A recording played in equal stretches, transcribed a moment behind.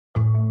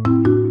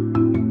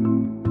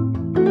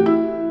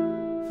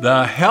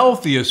The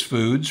healthiest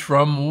foods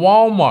from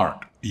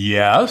Walmart.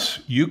 Yes,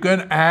 you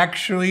can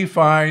actually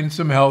find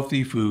some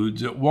healthy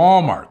foods at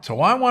Walmart. So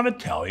I want to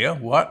tell you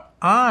what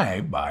I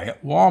buy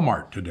at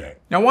Walmart today.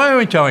 Now, why am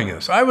I telling you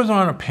this? I was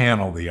on a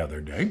panel the other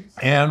day,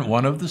 and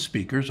one of the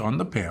speakers on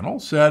the panel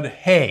said,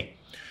 hey,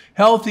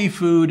 healthy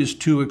food is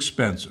too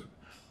expensive.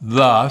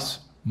 Thus,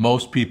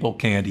 most people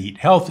can't eat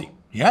healthy.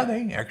 Yeah,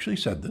 they actually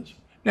said this.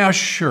 Now,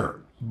 sure,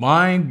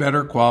 buying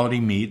better quality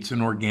meats and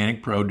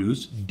organic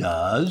produce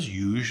does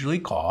usually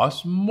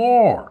cost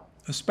more,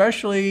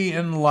 especially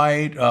in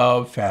light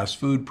of fast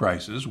food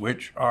prices,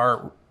 which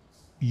are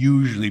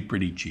usually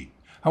pretty cheap.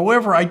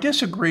 However, I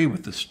disagree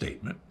with the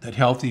statement that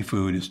healthy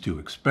food is too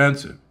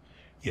expensive.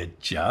 You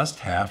just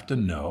have to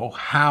know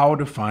how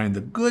to find the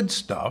good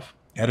stuff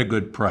at a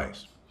good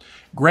price.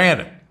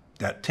 Granted,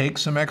 that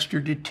takes some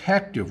extra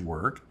detective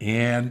work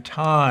and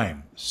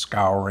time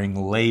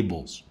scouring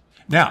labels.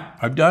 Now,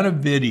 I've done a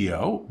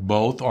video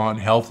both on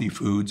healthy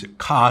foods at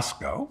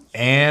Costco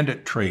and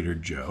at Trader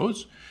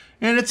Joe's,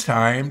 and it's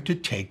time to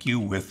take you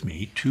with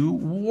me to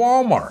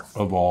Walmart,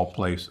 of all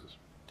places.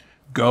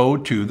 Go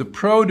to the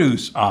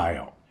produce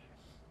aisle.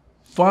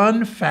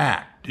 Fun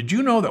fact, did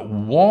you know that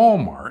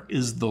Walmart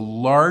is the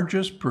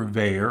largest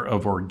purveyor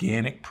of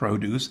organic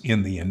produce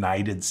in the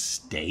United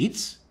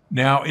States?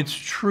 Now, it's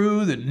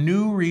true that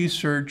new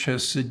research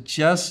has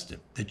suggested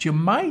that you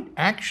might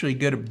actually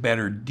get a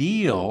better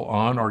deal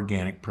on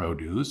organic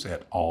produce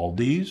at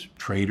Aldi's,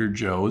 Trader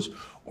Joe's,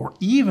 or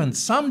even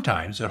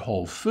sometimes at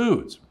Whole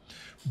Foods.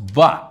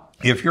 But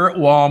if you're at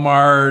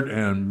Walmart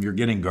and you're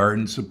getting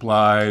garden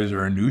supplies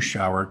or a new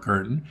shower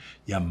curtain,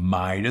 you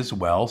might as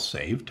well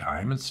save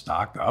time and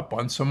stock up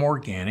on some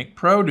organic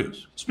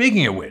produce.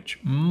 Speaking of which,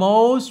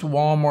 most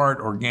Walmart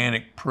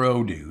organic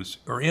produce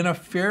are in a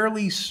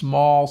fairly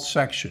small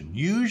section,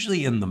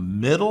 usually in the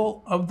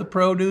middle of the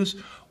produce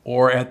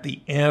or at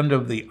the end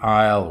of the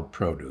aisle of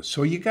produce.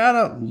 So you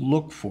gotta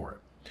look for it.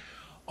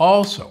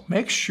 Also,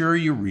 make sure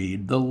you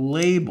read the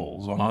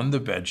labels on the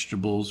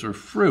vegetables or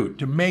fruit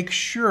to make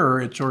sure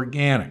it's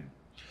organic.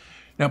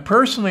 Now,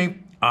 personally,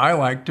 I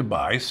like to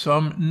buy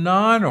some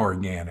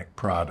non-organic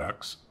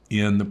products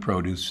in the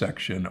produce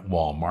section at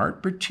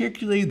Walmart,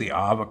 particularly the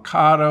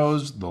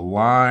avocados, the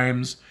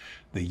limes,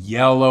 the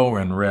yellow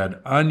and red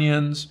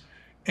onions,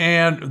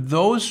 and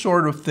those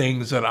sort of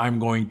things that I'm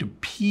going to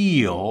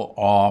peel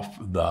off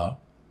the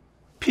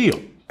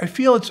peel. I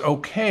feel it's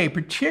okay,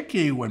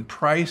 particularly when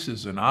price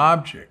is an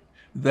object,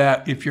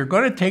 that if you're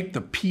going to take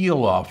the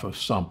peel off of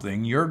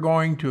something, you're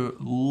going to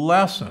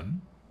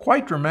lessen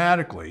quite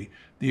dramatically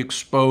the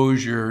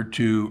exposure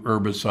to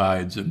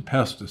herbicides and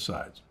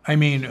pesticides. I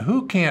mean,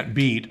 who can't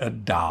beat a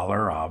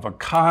 $1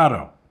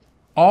 avocado?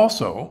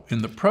 Also,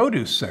 in the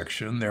produce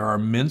section, there are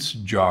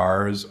minced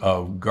jars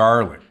of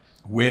garlic,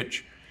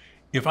 which,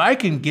 if I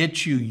can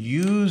get you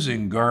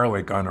using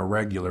garlic on a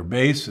regular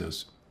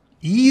basis,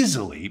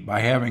 easily by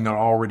having it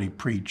already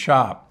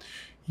pre-chopped,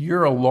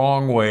 you're a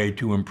long way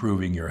to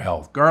improving your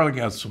health. Garlic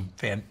has some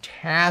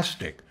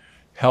fantastic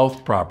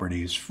health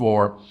properties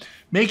for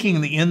making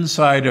the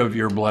inside of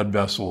your blood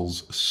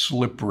vessels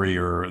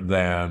slipperier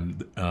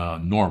than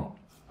normal.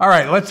 All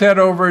right, let's head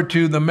over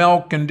to the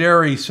milk and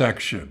dairy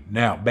section.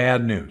 Now,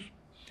 bad news.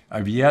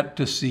 I've yet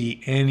to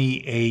see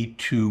any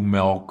A2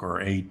 milk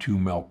or A2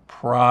 milk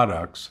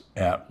products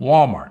at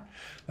Walmart.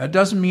 That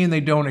doesn't mean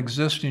they don't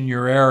exist in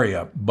your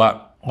area,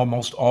 but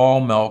almost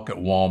all milk at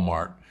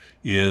Walmart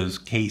is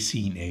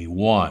casein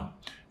A1.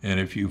 And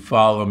if you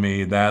follow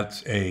me,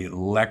 that's a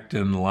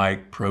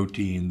lectin-like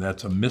protein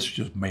that's a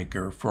mischief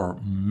maker for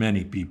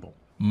many people.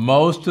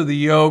 Most of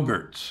the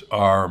yogurts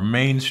are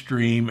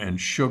mainstream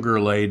and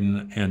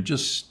sugar-laden, and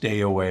just stay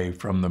away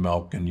from the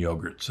milk and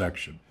yogurt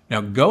section. Now,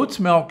 goat's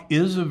milk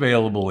is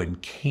available in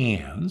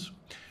cans.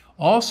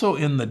 Also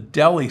in the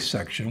deli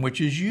section,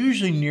 which is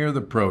usually near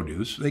the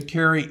produce, they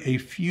carry a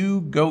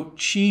few goat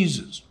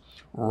cheeses.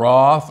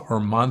 Roth or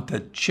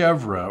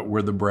Montechevre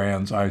were the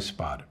brands I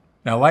spotted.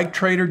 Now, like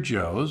Trader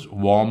Joe's,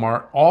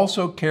 Walmart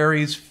also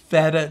carries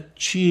feta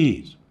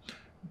cheese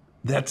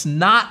that's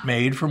not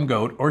made from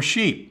goat or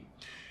sheep.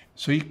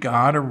 So you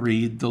gotta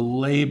read the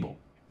label.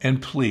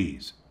 And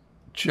please,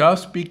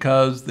 just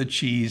because the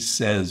cheese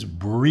says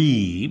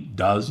Brie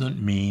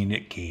doesn't mean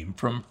it came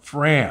from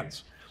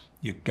France.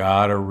 You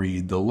gotta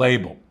read the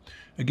label.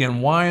 Again,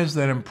 why is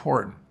that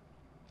important?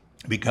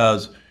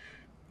 Because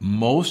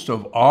most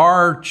of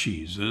our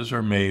cheeses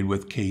are made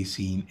with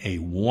casein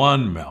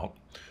A1 milk.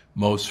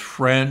 Most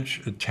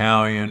French,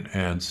 Italian,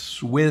 and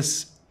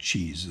Swiss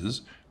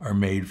cheeses are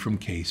made from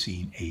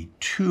casein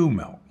A2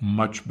 milk.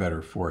 Much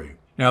better for you.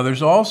 Now,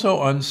 there's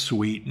also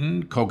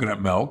unsweetened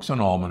coconut milks and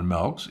almond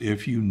milks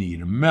if you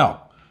need a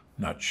milk.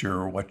 Not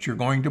sure what you're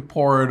going to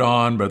pour it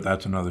on, but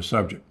that's another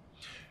subject.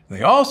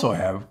 They also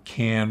have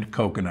canned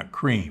coconut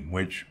cream,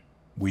 which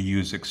we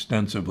use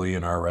extensively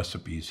in our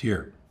recipes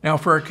here. Now,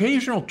 for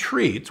occasional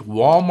treats,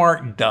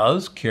 Walmart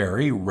does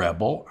carry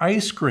Rebel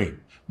ice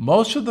cream.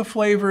 Most of the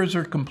flavors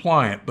are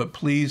compliant, but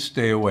please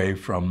stay away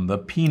from the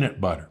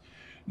peanut butter.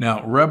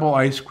 Now, Rebel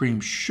ice cream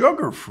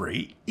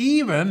sugar-free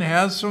even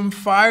has some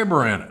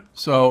fiber in it.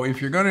 So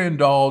if you're going to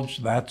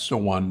indulge, that's the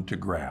one to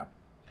grab.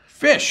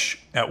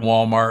 Fish at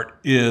Walmart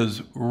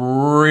is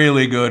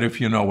really good if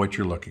you know what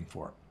you're looking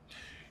for.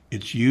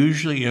 It's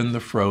usually in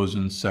the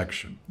frozen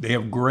section. They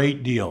have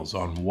great deals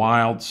on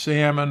wild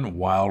salmon,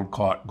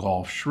 wild-caught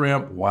Gulf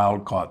shrimp,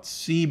 wild-caught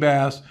sea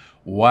bass,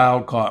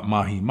 wild-caught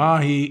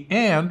mahi-mahi,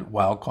 and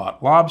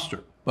wild-caught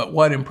lobster. But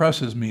what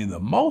impresses me the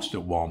most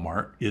at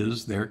Walmart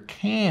is their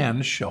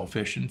canned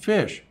shellfish and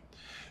fish.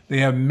 They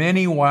have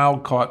many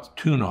wild-caught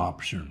tuna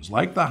options,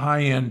 like the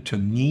high-end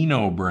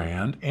Tonino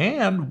brand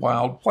and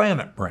Wild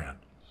Planet brand.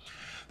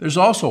 There's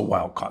also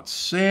wild-caught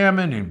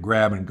salmon in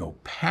grab-and-go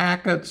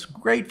packets,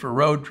 great for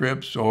road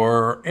trips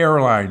or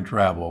airline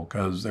travel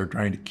because they're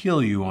trying to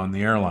kill you on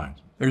the airlines.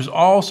 There's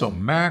also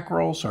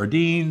mackerel,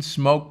 sardines,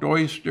 smoked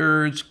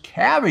oysters,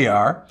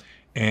 caviar,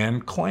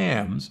 and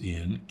clams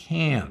in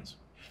cans.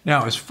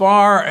 Now, as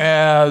far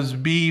as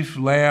beef,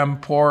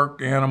 lamb,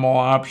 pork, animal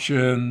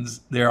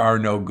options, there are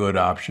no good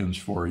options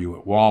for you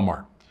at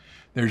Walmart.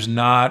 There's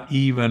not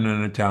even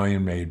an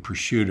Italian-made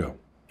prosciutto.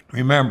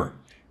 Remember,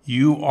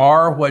 you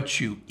are what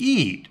you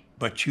eat,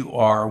 but you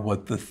are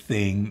what the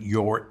thing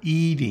you're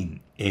eating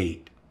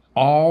ate.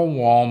 All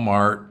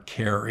Walmart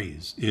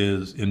carries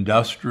is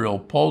industrial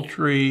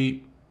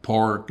poultry,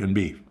 pork, and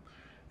beef.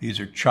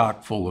 These are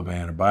chock full of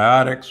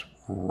antibiotics,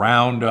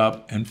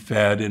 Roundup, and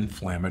fed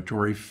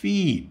inflammatory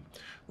feed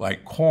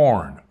like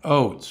corn,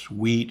 oats,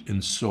 wheat,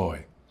 and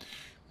soy.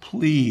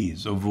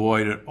 Please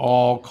avoid at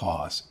all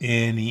costs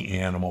any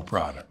animal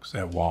products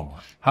at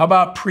Walmart. How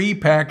about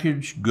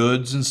prepackaged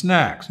goods and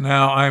snacks?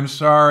 Now, I'm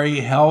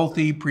sorry,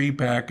 healthy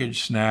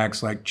prepackaged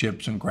snacks like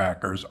chips and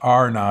crackers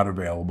are not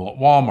available at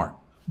Walmart.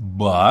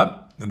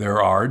 But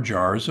there are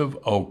jars of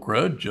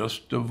okra,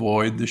 just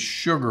avoid the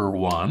sugar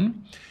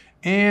one,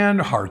 and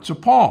hearts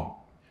of palm.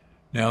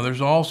 Now,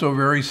 there's also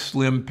very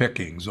slim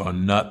pickings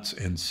on nuts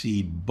and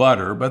seed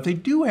butter, but they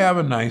do have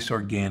a nice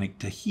organic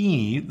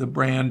tahini. The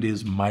brand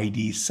is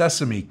Mighty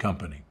Sesame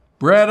Company.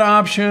 Bread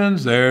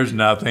options, there's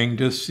nothing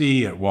to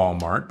see at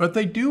Walmart, but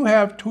they do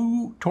have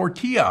 2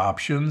 tortilla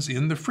options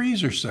in the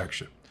freezer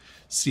section.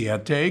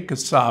 Siete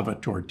cassava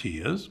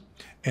tortillas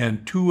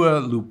and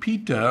Tua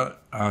Lupita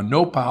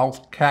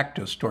nopal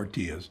cactus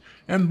tortillas,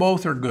 and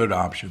both are good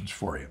options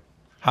for you.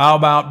 How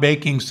about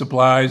baking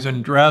supplies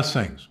and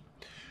dressings?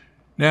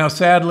 Now,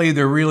 sadly,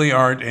 there really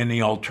aren't any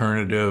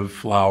alternative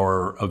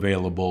flour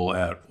available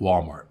at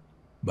Walmart,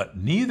 but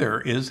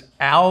neither is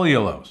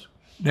allulose.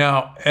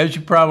 Now, as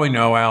you probably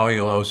know,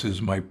 allulose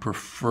is my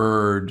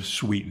preferred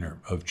sweetener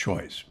of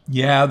choice.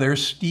 Yeah,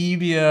 there's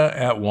stevia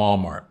at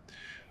Walmart,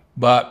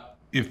 but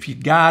if you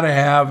gotta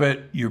have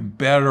it, you're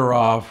better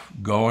off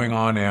going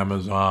on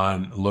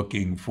Amazon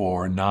looking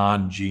for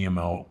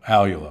non-GMO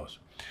allulose.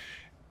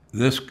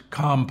 This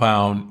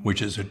compound,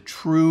 which is a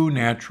true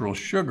natural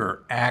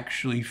sugar,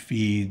 actually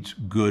feeds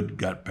good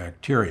gut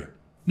bacteria.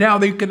 Now,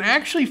 they can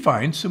actually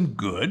find some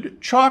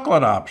good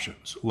chocolate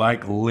options,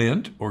 like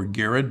Lindt or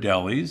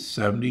Ghirardelli's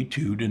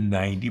 72 to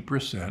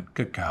 90%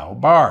 cacao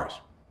bars.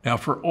 Now,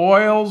 for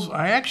oils,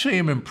 I actually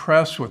am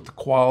impressed with the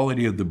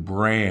quality of the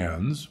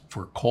brands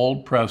for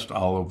cold-pressed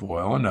olive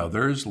oil and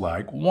others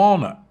like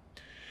walnut.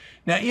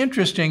 Now,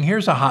 interesting,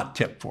 here's a hot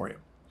tip for you.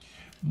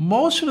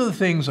 Most of the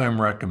things I'm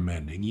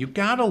recommending, you've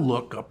got to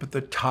look up at the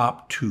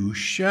top 2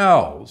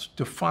 shelves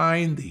to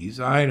find these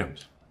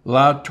items.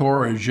 La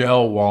Torre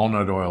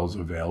walnut oil is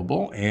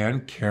available,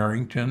 and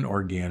Carrington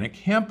organic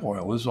hemp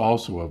oil is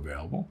also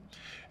available,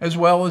 as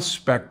well as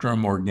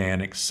Spectrum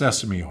organic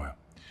sesame oil.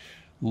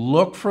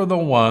 Look for the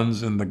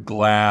ones in the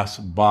glass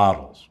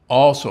bottles.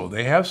 Also,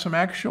 they have some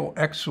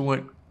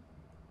excellent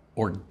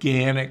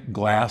organic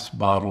glass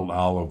bottled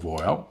olive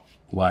oil,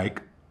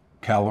 like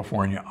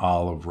California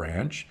Olive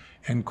Ranch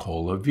and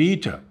Cola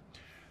Vita.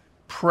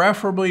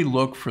 Preferably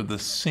look for the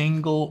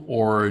single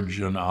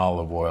origin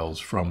olive oils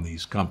from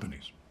these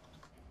companies.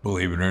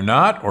 Believe it or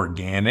not,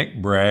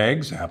 organic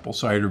Bragg's apple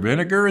cider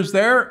vinegar is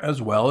there,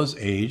 as well as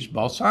aged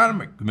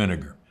balsamic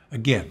vinegar.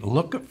 Again,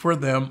 look for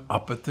them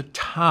up at the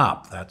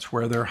top. That's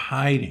where they're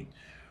hiding.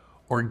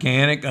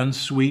 Organic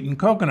unsweetened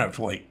coconut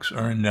flakes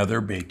are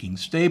another baking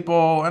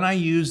staple, and I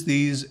use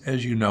these,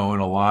 as you know, in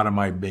a lot of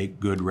my baked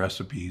good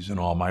recipes in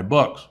all my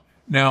books.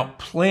 Now,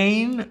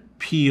 plain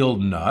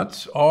peeled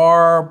nuts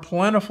are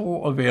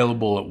plentiful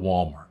available at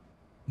Walmart.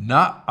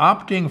 Not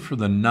opting for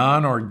the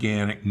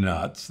non-organic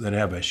nuts that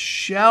have a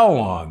shell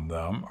on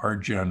them are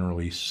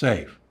generally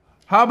safe.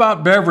 How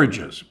about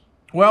beverages?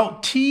 Well,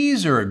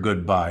 teas are a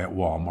good buy at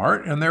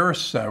Walmart, and there are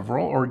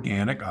several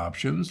organic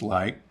options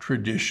like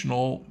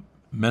traditional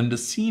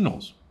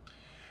Mendocinos.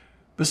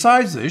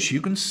 Besides this, you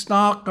can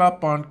stock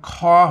up on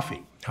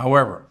coffee.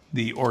 However,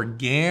 the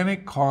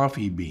organic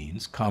coffee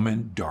beans come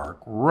in dark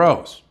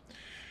roast.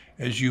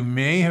 As you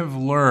may have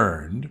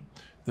learned,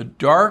 the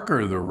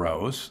darker the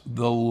roast,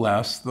 the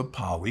less the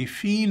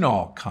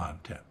polyphenol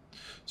content.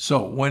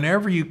 So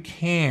whenever you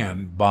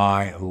can,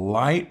 buy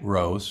light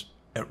roast,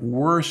 at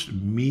worst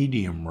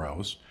medium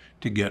roast,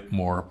 to get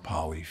more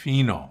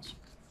polyphenols.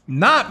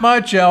 Not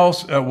much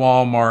else at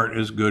Walmart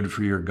is good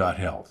for your gut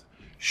health.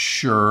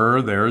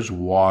 Sure, there's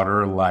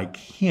water like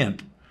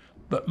Hint,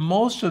 but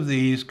most of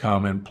these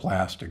come in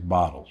plastic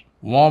bottles.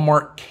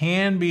 Walmart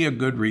can be a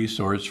good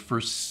resource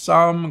for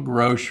some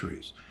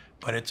groceries,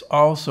 but it's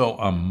also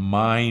a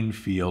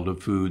minefield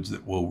of foods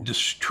that will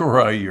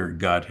destroy your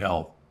gut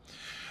health.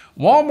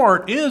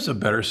 Walmart is a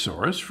better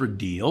source for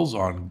deals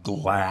on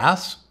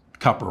glass,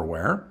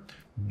 Tupperware,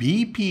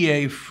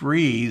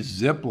 BPA-free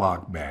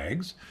Ziploc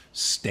bags,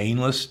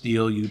 stainless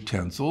steel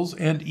utensils,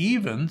 and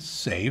even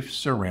safe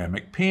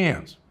ceramic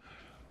pans.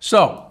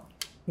 So,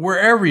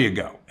 wherever you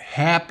go,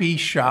 happy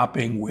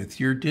shopping with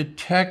your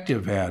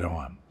detective hat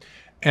on.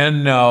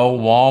 And no,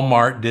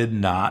 Walmart did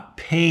not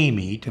pay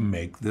me to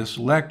make this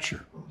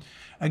lecture.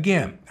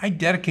 Again, I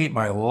dedicate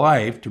my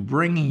life to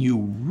bringing you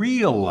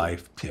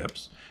real-life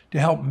tips to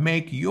help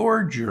make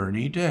your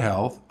journey to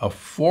health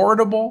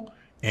affordable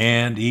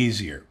and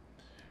easier.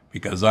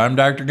 Because I'm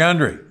Dr.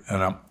 Gundry,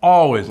 and I'm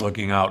always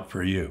looking out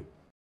for you.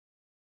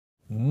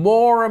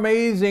 More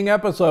amazing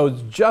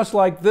episodes just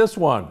like this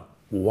one.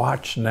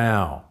 Watch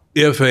now.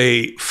 If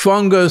a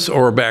fungus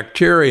or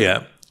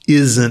bacteria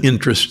isn't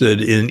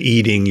interested in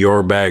eating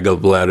your bag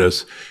of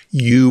lettuce,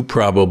 you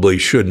probably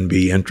shouldn't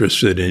be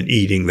interested in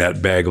eating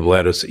that bag of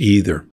lettuce either.